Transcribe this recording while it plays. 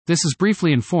This is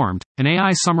Briefly Informed, an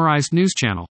AI-summarized news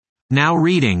channel. Now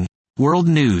reading World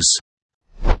News.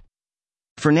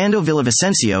 Fernando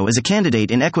Villavicencio is a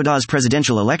candidate in Ecuador's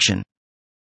presidential election.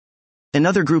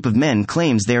 Another group of men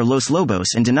claims they are Los Lobos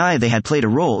and deny they had played a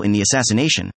role in the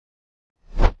assassination.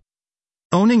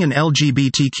 Owning an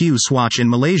LGBTQ swatch in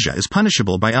Malaysia is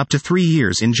punishable by up to 3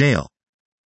 years in jail.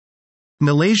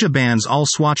 Malaysia bans all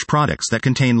swatch products that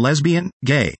contain lesbian,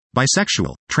 gay,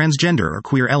 bisexual, transgender or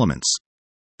queer elements.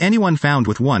 Anyone found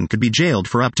with one could be jailed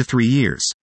for up to 3 years.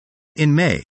 In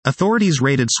May, authorities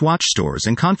raided swatch stores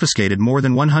and confiscated more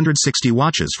than 160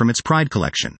 watches from its Pride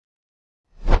collection.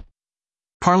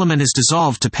 Parliament is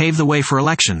dissolved to pave the way for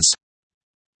elections.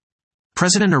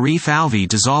 President Arif Alvi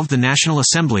dissolved the National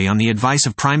Assembly on the advice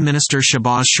of Prime Minister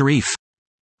Shahbaz Sharif.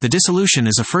 The dissolution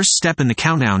is a first step in the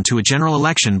countdown to a general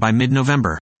election by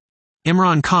mid-November.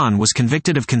 Imran Khan was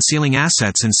convicted of concealing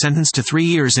assets and sentenced to 3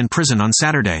 years in prison on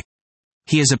Saturday.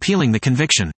 He is appealing the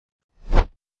conviction.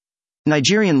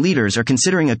 Nigerian leaders are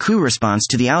considering a coup response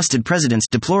to the ousted president's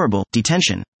deplorable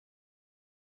detention.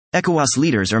 ECOWAS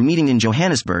leaders are meeting in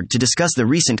Johannesburg to discuss the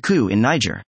recent coup in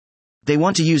Niger. They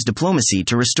want to use diplomacy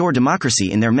to restore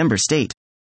democracy in their member state.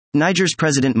 Niger's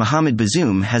President Mohamed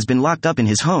Bazoum has been locked up in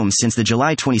his home since the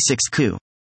July 26 coup.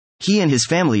 He and his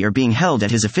family are being held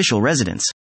at his official residence.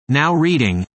 Now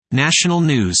reading National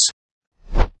News.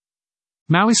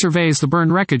 Maui surveys the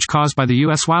burned wreckage caused by the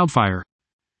U.S. wildfire.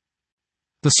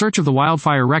 The search of the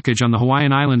wildfire wreckage on the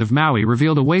Hawaiian island of Maui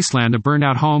revealed a wasteland of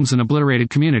burned-out homes and obliterated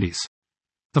communities.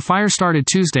 The fire started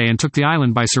Tuesday and took the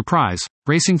island by surprise,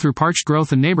 racing through parched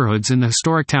growth and neighborhoods in the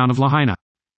historic town of Lahaina.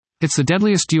 It's the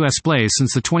deadliest U.S. blaze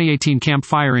since the 2018 Camp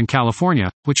Fire in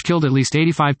California, which killed at least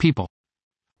 85 people.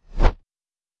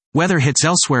 Weather hits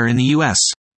elsewhere in the U.S.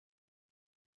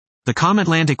 The calm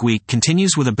Atlantic week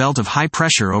continues with a belt of high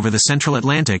pressure over the central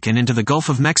Atlantic and into the Gulf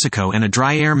of Mexico and a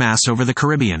dry air mass over the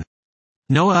Caribbean.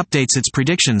 NOAA updates its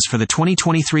predictions for the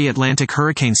 2023 Atlantic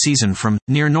hurricane season from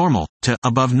near normal to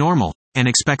above normal, and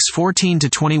expects 14 to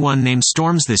 21 named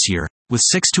storms this year, with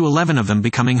 6 to 11 of them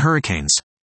becoming hurricanes.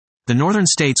 The northern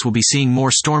states will be seeing more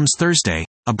storms Thursday.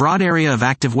 A broad area of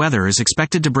active weather is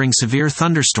expected to bring severe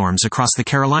thunderstorms across the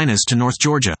Carolinas to North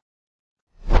Georgia.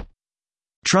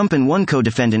 Trump and one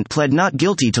co-defendant pled not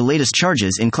guilty to latest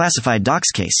charges in classified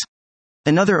docs case.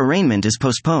 Another arraignment is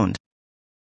postponed.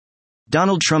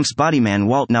 Donald Trump's bodyman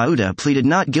Walt Nauta pleaded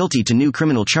not guilty to new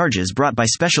criminal charges brought by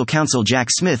special counsel Jack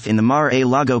Smith in the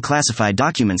Mar-a-Lago classified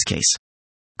documents case.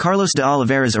 Carlos de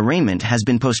Oliveira's arraignment has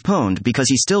been postponed because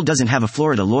he still doesn't have a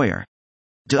Florida lawyer.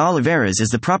 De Oliveira's is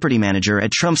the property manager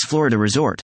at Trump's Florida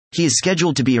resort. He is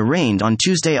scheduled to be arraigned on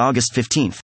Tuesday, August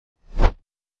 15.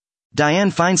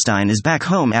 Dianne Feinstein is back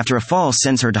home after a fall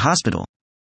sends her to hospital.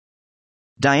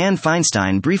 Dianne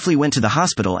Feinstein briefly went to the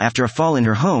hospital after a fall in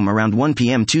her home around 1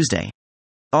 p.m. Tuesday.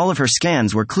 All of her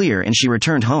scans were clear and she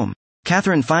returned home.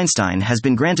 Catherine Feinstein has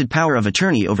been granted power of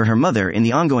attorney over her mother in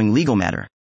the ongoing legal matter.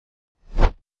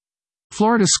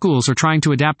 Florida schools are trying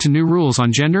to adapt to new rules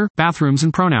on gender, bathrooms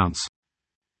and pronouns.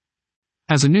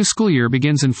 As a new school year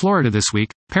begins in Florida this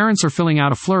week, parents are filling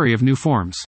out a flurry of new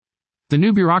forms. The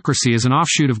new bureaucracy is an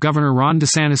offshoot of Governor Ron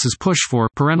DeSantis' push for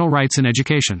parental rights in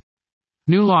education.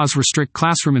 New laws restrict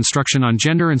classroom instruction on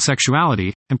gender and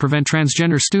sexuality, and prevent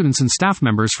transgender students and staff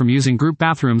members from using group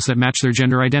bathrooms that match their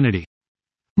gender identity.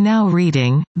 Now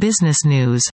reading Business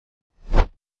News.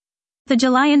 The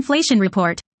July inflation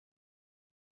report.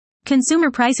 Consumer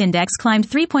price index climbed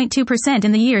 3.2%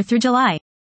 in the year through July.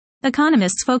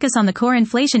 Economists focus on the core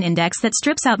inflation index that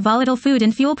strips out volatile food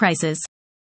and fuel prices.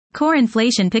 Core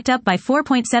inflation picked up by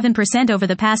 4.7% over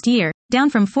the past year, down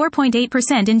from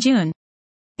 4.8% in June.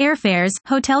 Airfares,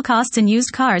 hotel costs and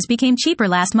used cars became cheaper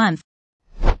last month.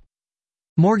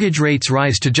 Mortgage rates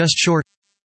rise to just short.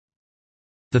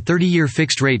 The 30-year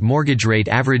fixed-rate mortgage rate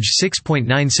averaged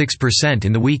 6.96%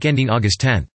 in the week ending August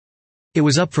 10. It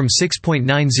was up from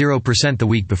 6.90% the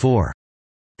week before.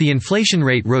 The inflation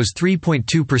rate rose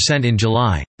 3.2% in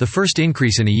July, the first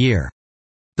increase in a year.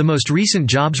 The most recent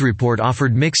jobs report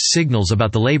offered mixed signals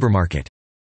about the labor market.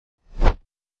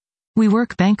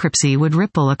 WeWork bankruptcy would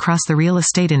ripple across the real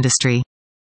estate industry.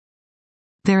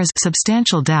 There is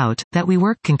substantial doubt that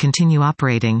WeWork can continue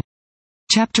operating.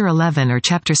 Chapter 11 or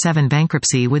Chapter 7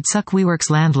 bankruptcy would suck WeWork's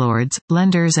landlords,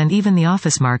 lenders and even the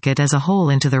office market as a whole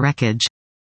into the wreckage.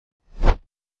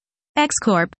 X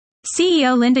Corp.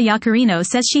 CEO Linda Yaccarino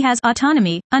says she has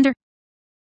autonomy under.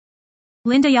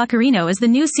 Linda Yaccarino is the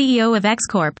new CEO of X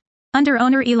Corp. Under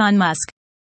owner Elon Musk.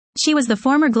 She was the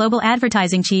former global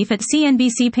advertising chief at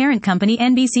CNBC parent company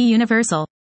NBC Universal.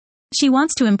 She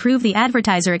wants to improve the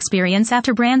advertiser experience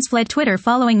after brands fled Twitter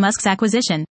following Musk's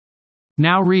acquisition.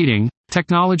 Now reading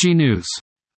Technology news.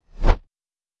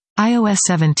 iOS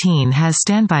 17 has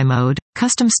standby mode,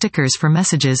 custom stickers for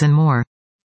messages and more.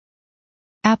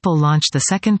 Apple launched the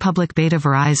second public beta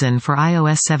Verizon for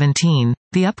iOS 17,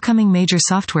 the upcoming major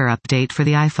software update for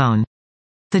the iPhone.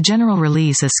 The general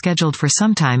release is scheduled for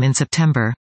sometime in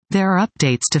September. There are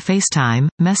updates to FaceTime,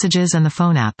 Messages and the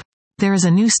Phone app. There is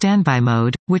a new standby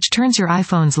mode, which turns your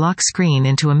iPhone's lock screen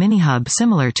into a mini-hub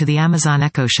similar to the Amazon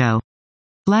Echo Show.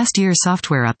 Last year's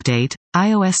software update,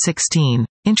 iOS 16,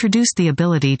 introduced the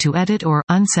ability to edit or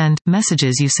unsend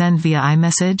messages you send via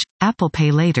iMessage, Apple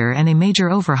Pay Later and a major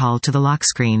overhaul to the lock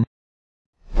screen.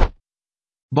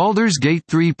 Baldur's Gate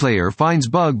 3 player finds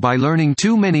bug by learning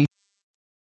too many.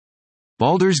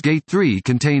 Baldur's Gate 3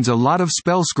 contains a lot of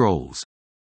spell scrolls.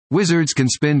 Wizards can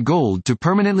spend gold to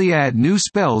permanently add new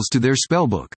spells to their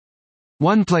spellbook.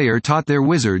 One player taught their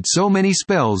wizard so many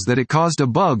spells that it caused a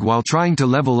bug while trying to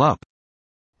level up.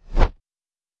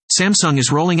 Samsung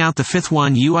is rolling out the fifth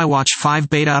One UI Watch 5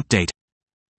 beta update.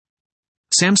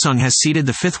 Samsung has seeded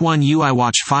the fifth One UI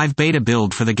Watch 5 beta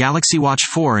build for the Galaxy Watch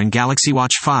 4 and Galaxy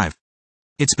Watch 5.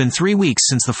 It's been 3 weeks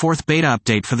since the fourth beta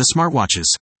update for the smartwatches.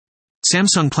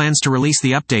 Samsung plans to release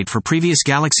the update for previous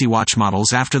Galaxy Watch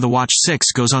models after the Watch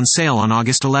 6 goes on sale on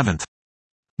August 11th.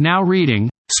 Now reading,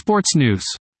 sports news.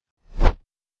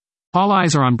 All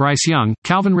eyes are on Bryce Young,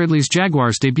 Calvin Ridley's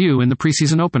Jaguars debut in the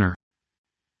preseason opener.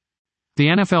 The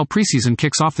NFL preseason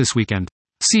kicks off this weekend.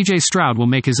 C.J. Stroud will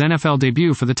make his NFL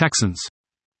debut for the Texans.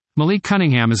 Malik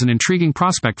Cunningham is an intriguing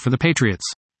prospect for the Patriots.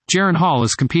 Jaren Hall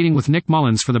is competing with Nick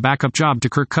Mullins for the backup job to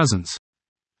Kirk Cousins.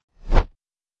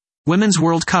 Women's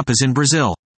World Cup is in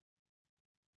Brazil.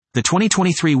 The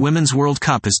 2023 Women's World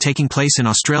Cup is taking place in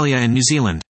Australia and New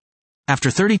Zealand.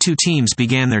 After 32 teams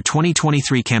began their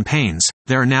 2023 campaigns,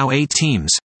 there are now 8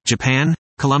 teams: Japan,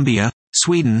 Colombia,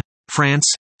 Sweden, France,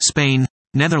 Spain,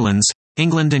 Netherlands,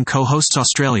 England and co-hosts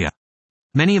Australia.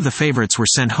 Many of the favorites were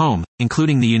sent home,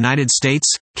 including the United States,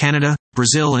 Canada,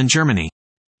 Brazil and Germany.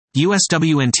 US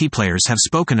WNT players have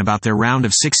spoken about their round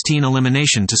of 16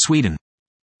 elimination to Sweden.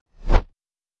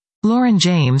 Lauren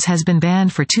James has been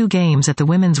banned for 2 games at the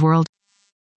Women's World.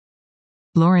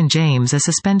 Lauren James is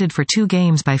suspended for 2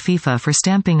 games by FIFA for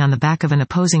stamping on the back of an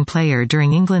opposing player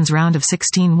during England's round of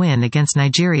 16 win against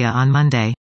Nigeria on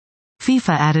Monday.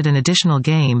 FIFA added an additional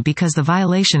game because the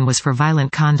violation was for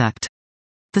violent conduct.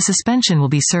 The suspension will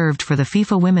be served for the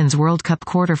FIFA Women's World Cup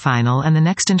quarterfinal and the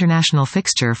next international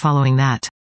fixture following that.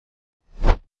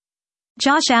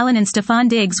 Josh Allen and Stephon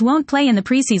Diggs won't play in the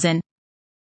preseason.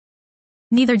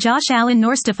 Neither Josh Allen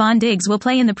nor Stephon Diggs will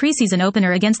play in the preseason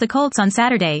opener against the Colts on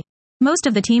Saturday. Most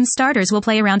of the team's starters will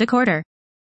play around a quarter.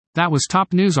 That was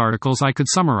top news articles I could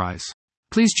summarize.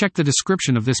 Please check the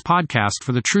description of this podcast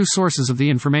for the true sources of the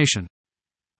information.